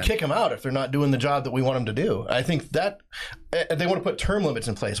 100%. And kick them out if they're not doing the job that we want them to do. I think that they want to put term limits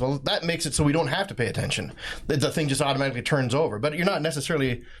in place. Well, that makes it so we don't have to pay attention. The thing just automatically turns over. But you're not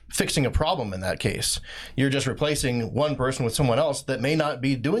necessarily fixing a problem in that case. You're just replacing one person with someone else that may not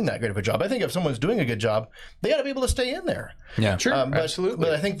be doing that great of a job. I think if someone's doing a good job, they got to be able to stay in there. Yeah, sure, absolutely.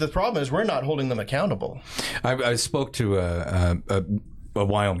 But I think the problem is we're not holding them accountable. I spoke to a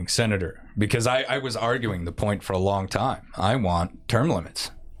Wyoming senator because I was arguing the point for a long time. I want term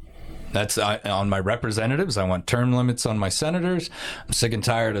limits. That's on my representatives. I want term limits on my senators. I'm sick and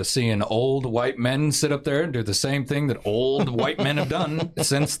tired of seeing old white men sit up there and do the same thing that old white men have done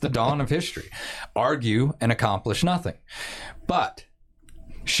since the dawn of history. Argue and accomplish nothing. But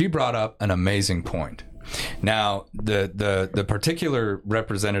she brought up an amazing point. Now, the particular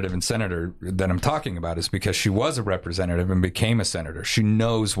representative and senator that I'm talking about is because she was a representative and became a senator. She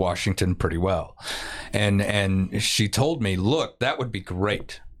knows Washington pretty well. And she told me, look, that would be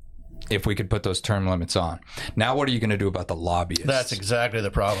great if we could put those term limits on. Now, what are you going to do about the lobbyists? That's exactly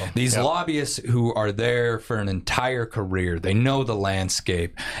the problem. These lobbyists who are there for an entire career, they know the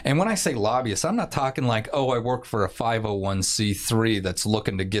landscape. And when I say lobbyists, I'm not talking like, oh, I work for a 501c3 that's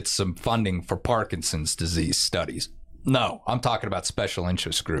looking to get some funding for Parkinson's disease studies. No, I'm talking about special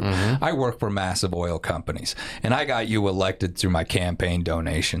interest group. Mm-hmm. I work for massive oil companies, and I got you elected through my campaign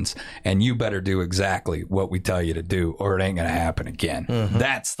donations, and you better do exactly what we tell you to do, or it ain't going to happen again. Mm-hmm.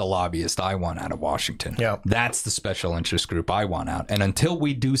 That's the lobbyist I want out of Washington. Yep. That's the special interest group I want out. And until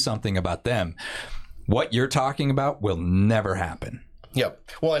we do something about them, what you're talking about will never happen. Yep.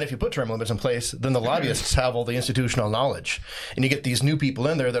 Well, and if you put term limits in place, then the lobbyists have all the institutional knowledge, and you get these new people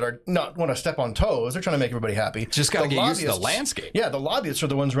in there that are not want to step on toes. They're trying to make everybody happy. Just got to get used to the landscape. Yeah, the lobbyists are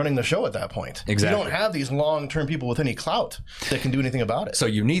the ones running the show at that point. Exactly. You don't have these long-term people with any clout that can do anything about it. So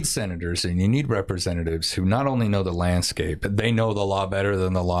you need senators and you need representatives who not only know the landscape, but they know the law better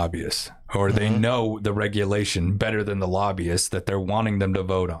than the lobbyists. Or they know the regulation better than the lobbyists that they're wanting them to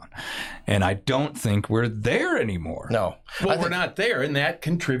vote on. And I don't think we're there anymore. No. Well, we're not there, and that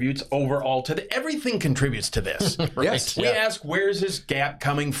contributes overall to everything contributes to this. Right. Yes. We ask, where's this gap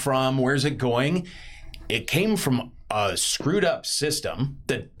coming from? Where's it going? It came from a screwed up system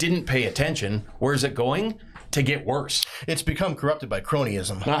that didn't pay attention. Where's it going? To get worse. It's become corrupted by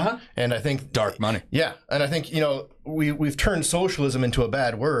cronyism. And I think dark money. Yeah. And I think, we've turned socialism into a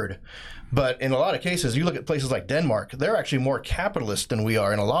bad word. But in a lot of cases, you look at places like Denmark, they're actually more capitalist than we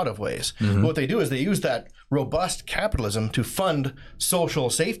are in a lot of ways. Mm-hmm. What they do is they use that robust capitalism to fund social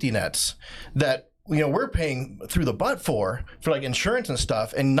safety nets that we're paying through the butt for like insurance and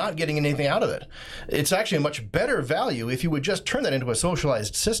stuff and not getting anything out of it. It's actually a much better value if you would just turn that into a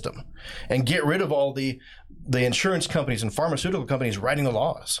socialized system and get rid of all the insurance companies and pharmaceutical companies writing the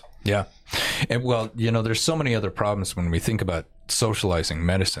laws. Yeah. And there's so many other problems when we think about socializing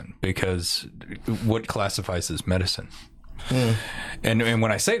medicine, because what classifies as medicine? And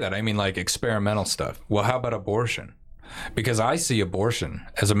when I say that, I mean like experimental stuff. Well, how about abortion? Because I see abortion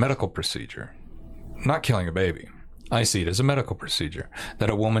as a medical procedure. Not killing a baby. I see it as a medical procedure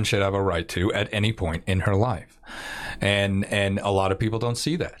that a woman should have a right to at any point in her life. And a lot of people don't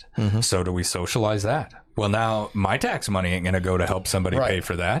see that. Mm-hmm. So do we socialize that? Well, now my tax money ain't going to go to help somebody pay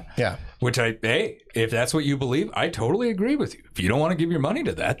for that. Yeah. Which if that's what you believe, I totally agree with you. If you don't want to give your money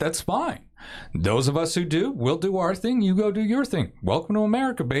to that, that's fine. Those of us who do, we'll do our thing. You go do your thing. Welcome to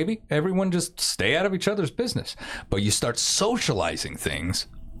America, baby. Everyone just stay out of each other's business. But you start socializing things.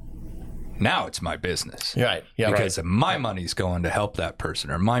 Now it's my business. Right. Yeah. Because my money's going to help that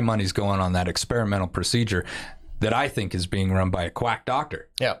person, or my money's going on that experimental procedure that I think is being run by a quack doctor.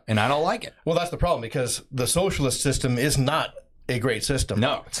 Yeah. And I don't like it. Well, that's the problem, because the socialist system is not a great system.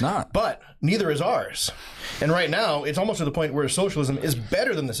 No, it's not. But neither is ours. And right now, it's almost to the point where socialism is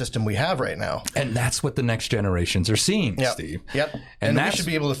better than the system we have right now. And that's what the next generations are seeing, Steve. Yep. And we should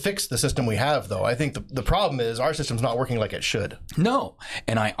be able to fix the system we have, though. I think the problem is our system's not working like it should. No.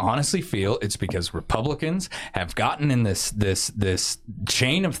 And I honestly feel it's because Republicans have gotten in this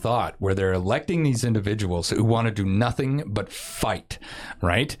chain of thought where they're electing these individuals who want to do nothing but fight,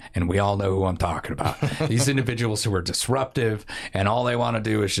 right? And we all know who I'm talking about. These individuals who are disruptive, and all they want to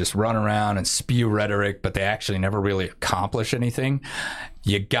do is just run around and spew rhetoric, but they actually never really accomplish anything.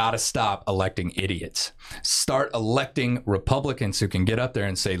 You got to stop electing idiots. Start electing Republicans who can get up there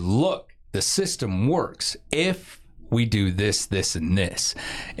and say, look, the system works if we do this, this, and this.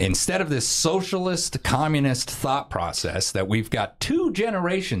 Instead of this socialist, communist thought process that we've got 2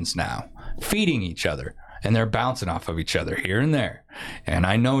 generations now feeding each other, and they're bouncing off of each other here and there. And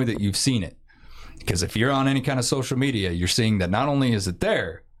I know that you've seen it. Because if you're on any kind of social media, you're seeing that not only is it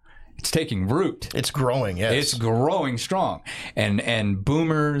there, it's taking root. It's growing, yes. It's growing strong. And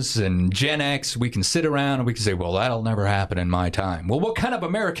boomers and Gen X, we can sit around and we can say, well, that'll never happen in my time. Well, what kind of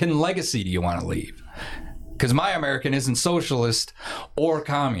American legacy do you want to leave? Because my American isn't socialist or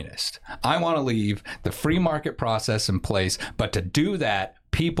communist. I want to leave the free market process in place. But to do that,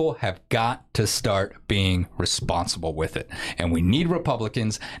 people have got to start being responsible with it. And we need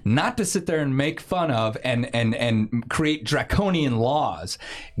Republicans not to sit there and make fun of and create draconian laws.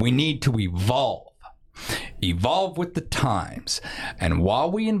 We need to evolve with the times. And while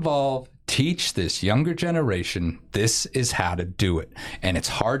we teach this younger generation, this is how to do it. And it's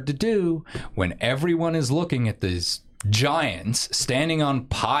hard to do when everyone is looking at these giants standing on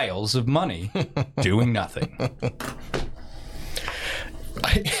piles of money doing nothing.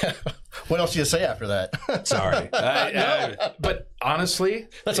 What else do you say after that? Sorry. But honestly,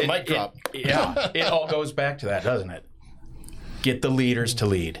 that's a mic drop. It all goes back to that, doesn't it? Get the leaders to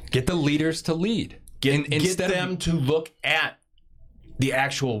lead. Get the leaders to lead. Get them to look at the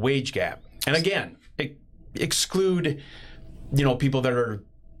actual wage gap. And again, exclude, people that are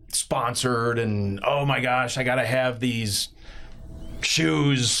sponsored and, oh my gosh, I got to have these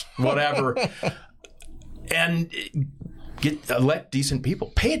shoes, whatever. And elect decent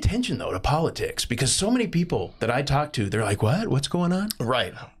people. Pay attention, though, to politics, because so many people that I talk to, they're like, what? What's going on?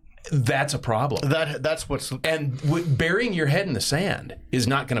 Right. That's a problem. That's what's... And burying your head in the sand is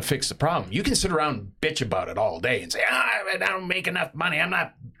not going to fix the problem. You can sit around and bitch about it all day and say, I don't make enough money. I'm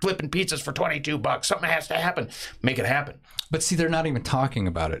not flipping pizzas for $22. Something has to happen. Make it happen. But see, they're not even talking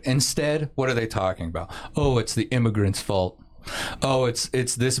about it. Instead, what are they talking about? Oh, it's the immigrants' fault. Oh, it's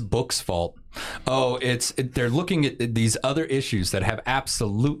this book's fault. Oh, they're looking at these other issues that have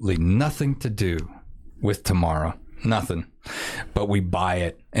absolutely nothing to do with tomorrow. Nothing. But we buy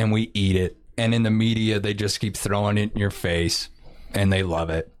it and we eat it. And in the media, they just keep throwing it in your face and they love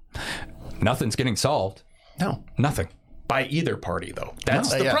it. Nothing's getting solved. No. Nothing. By either party, though.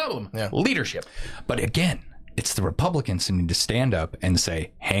 That's the problem. Yeah. Leadership. But again, it's the Republicans who need to stand up and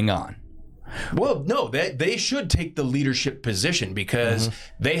say, hang on. Well, no, they should take the leadership position because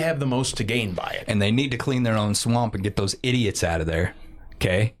they have the most to gain by it. And they need to clean their own swamp and get those idiots out of there.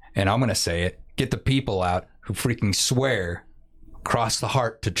 Okay? And I'm going to say it. Get the people out who freaking swear across the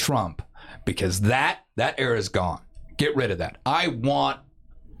heart to Trump, because that era is gone. Get rid of that. I want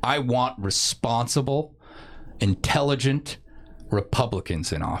responsible, intelligent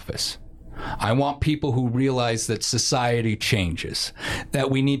Republicans in office. I want people who realize that society changes,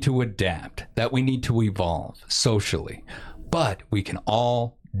 that we need to adapt, that we need to evolve socially. But we can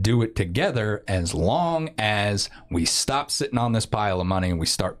all do it together as long as we stop sitting on this pile of money and we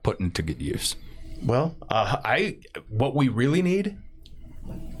start putting it to good use. Well, what we really need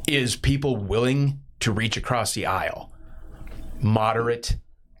is people willing to reach across the aisle, moderate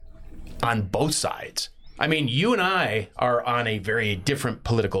on both sides. I mean, you and I are on a very different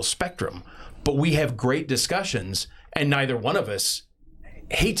political spectrum, but we have great discussions, and neither one of us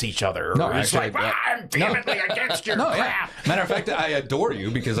hates each other. No, it's actually, like, I'm vehemently against your crap. Yeah. Matter of fact, I adore you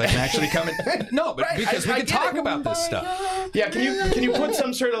because I can actually come in. No, but because we can talk about this stuff. Yeah, can you put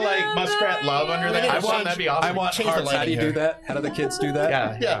some sort of like muskrat love under that? That'd be awesome. I want hearts. How do you do that? How do the kids do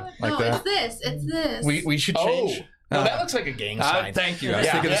that? Yeah. Like that. It's this. We should change. No, that looks like a gang sign. Thank you. I was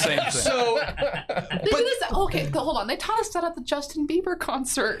thinking the same thing. So, okay, hold on. They taught us that at the Justin Bieber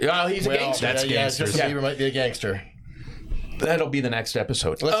concert. Well, he's a gangster. That's gangster. Justin Bieber might be a gangster. That'll be the next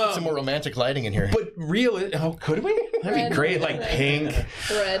episode. Let's get some more romantic lighting in here. But could we? That'd be great, like pink.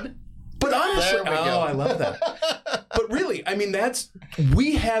 Red. But honestly, I love that. But really, I mean,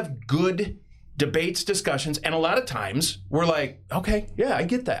 we have good debates, discussions, and a lot of times we're like, okay, yeah, I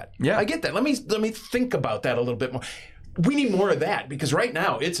get that. Yeah, I get that. Let me think about that a little bit more. We need more of that because right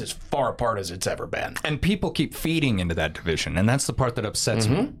now it's as far apart as it's ever been. And people keep feeding into that division, and that's the part that upsets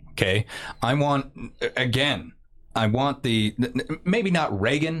me. Okay, I want the maybe not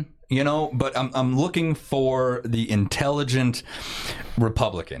Reagan, but I'm looking for the intelligent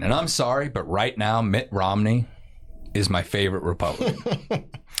Republican. And I'm sorry, but right now Mitt Romney is my favorite Republican.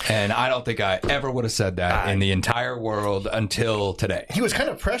 And I don't think I ever would have said that in the entire world until today. He was kind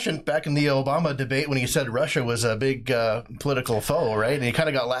of prescient back in the Obama debate when he said Russia was a big political foe, right? And he kind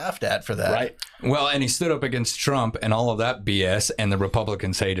of got laughed at for that. Right. Well, and he stood up against Trump and all of that BS, and the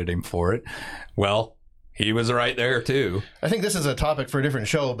Republicans hated him for it. Well, he was right there too. I think this is a topic for a different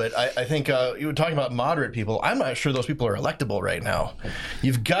show, but I think you were talking about moderate people. I'm not sure those people are electable right now.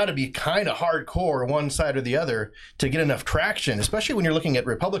 You've got to be kind of hardcore one side or the other to get enough traction, especially when you're looking at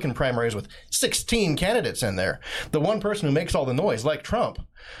Republican primaries with 16 candidates in there. The one person who makes all the noise, like Trump,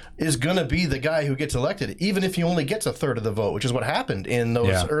 is going to be the guy who gets elected, even if he only gets a third of the vote, which is what happened in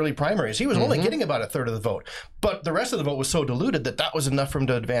those early primaries. He was only getting about a third of the vote, but the rest of the vote was so diluted that was enough for him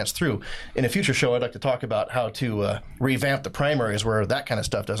to advance through. In a future show, I'd like to talk about how to revamp the primaries where that kind of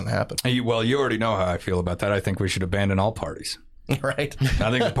stuff doesn't happen. Well, you already know how I feel about that. I think we should abandon all parties. Right.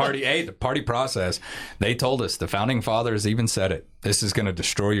 I think the party process, they told us, the founding fathers even said it, this is going to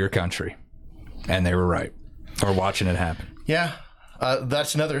destroy your country. And they were right. We're watching it happen. Yeah.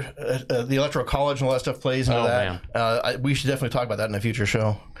 That's another, the Electoral College and all that stuff plays into that. We should definitely talk about that in a future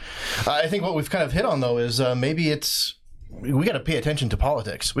show. I think what we've kind of hit on, though, is maybe we got to pay attention to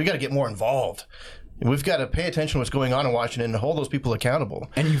politics. We got to get more involved. We've got to pay attention to what's going on in Washington and hold those people accountable.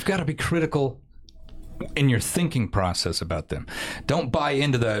 And you've got to be critical in your thinking process about them. Don't buy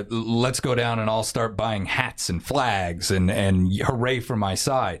into the let's go down and all start buying hats and flags and hooray for my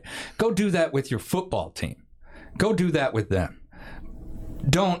side. Go do that with your football team. Go do that with them.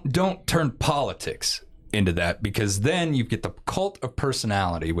 Don't turn politics into that, because then you get the cult of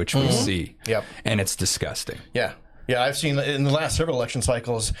personality, which we see. Yep. And it's disgusting. Yeah. Yeah, I've seen in the last several election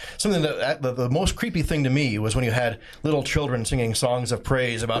cycles, something that the most creepy thing to me was when you had little children singing songs of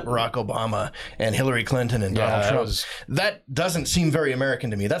praise about Barack Obama and Hillary Clinton and Donald Trump. That doesn't seem very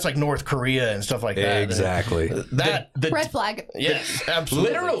American to me. That's like North Korea and stuff like that. Exactly. The red flag. Yes,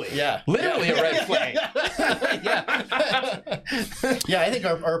 absolutely. Literally. Yeah. Literally a red flag. Yeah, I think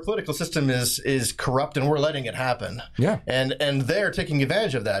our political system is corrupt, and we're letting it happen. Yeah. And they're taking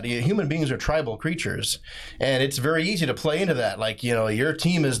advantage of that. Human beings are tribal creatures, and it's very easy to play into that. Like, your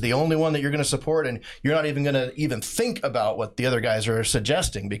team is the only one that you're going to support, and you're not even going to even think about what the other guys are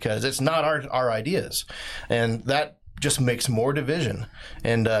suggesting, because it's not our ideas. And that just makes more division.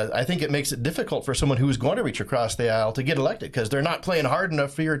 And I think it makes it difficult for someone who's going to reach across the aisle to get elected, because they're not playing hard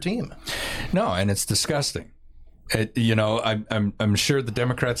enough for your team. No, and it's disgusting. I'm sure the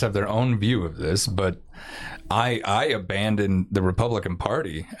Democrats have their own view of this, but I abandoned the Republican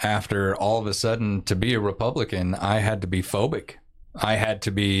Party after all of a sudden, to be a Republican, I had to be phobic. I had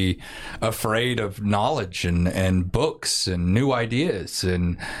to be afraid of knowledge and books and new ideas,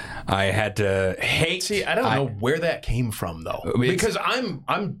 and I had to hate. See, I don't know where that came from, though, because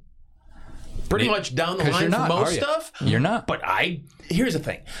I'm pretty much down the line for most stuff. You're not. But here's the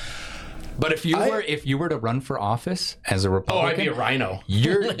thing. But if you were to run for office as a Republican, I'd be a rhino.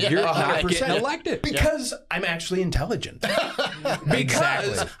 You're not getting elected, because I'm actually intelligent.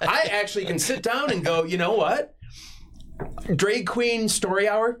 Because Exactly. I actually can sit down and go, you know what? Drag queen story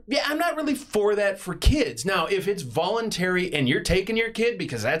hour? Yeah, I'm not really for that for kids. Now, if it's voluntary and you're taking your kid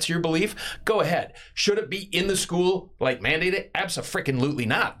because that's your belief, go ahead. Should it be in the school, like mandated? Abso-freaking-lutely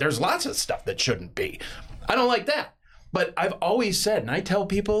not. There's lots of stuff that shouldn't be. I don't like that. But I've always said, and I tell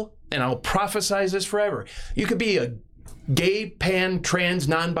people, and I'll prophesize this forever, you could be a gay, pan, trans,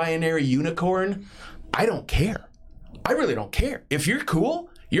 non-binary unicorn. I don't care. I really don't care. If you're cool,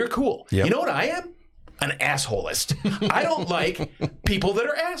 you're cool. Yep. You know what I am? An assholist. I don't like people that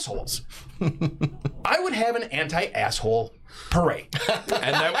are assholes. I would have an anti-asshole parade.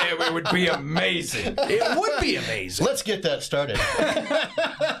 And it would be amazing. It would be amazing. Let's get that started.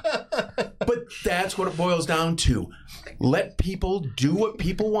 But that's what it boils down to. Let people do what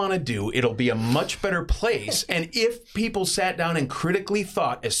people want to do. It'll be a much better place. And if people sat down and critically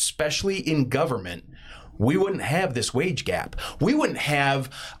thought, especially in government, we wouldn't have this wage gap. We wouldn't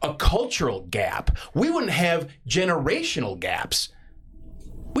have a cultural gap. We wouldn't have generational gaps.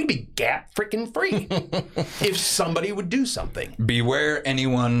 We'd be gap freaking free if somebody would do something. Beware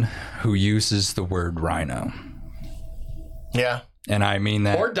anyone who uses the word rhino. Yeah. And I mean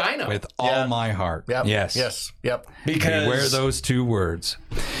that or dino. with all my heart. Yep. Yes. Yep. Because beware those two words.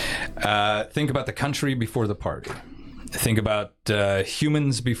 Think about the country before the party. Think about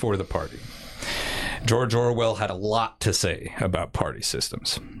humans before the party. George Orwell had a lot to say about party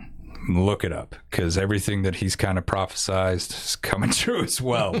systems. Look it up, because everything that he's kind of prophesized is coming true as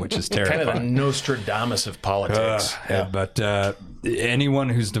well, which is terrifying. Kind of the Nostradamus of politics. But anyone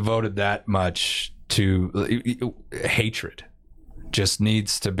who's devoted that much to hatred just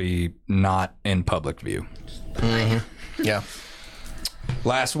needs to be not in public view. Mm-hmm. Yeah.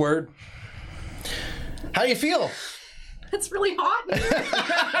 Last word. How do you feel? It's really hot in here.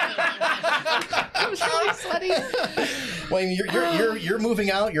 I'm really sweaty. Well, you're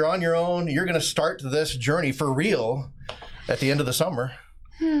moving out. You're on your own. You're going to start this journey for real at the end of the summer.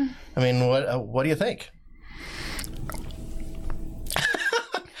 I mean, what do you think?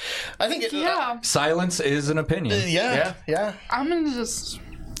 I think it. Silence is an opinion. Yeah. I'm gonna just.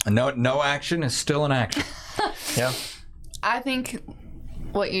 No action is still an action. Yeah. I think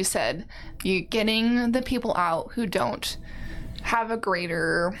what you said, you getting the people out who don't have a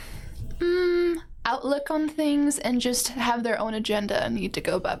greater outlook on things and just have their own agenda need to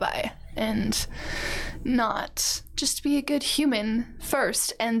go bye-bye, and not just be a good human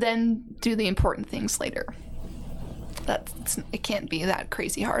first and then do the important things later. It can't be that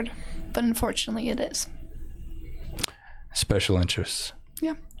crazy hard, but unfortunately it is. Special interests.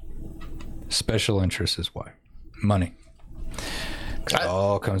 Yeah. Special interest is why. Money. It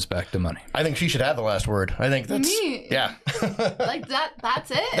all comes back to money. I think she should have the last word. I think that's... Me? Yeah. Like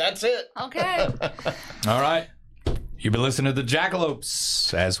that's it? That's it. Okay. All right. You've been listening to the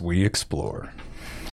Jackalopes as we explore.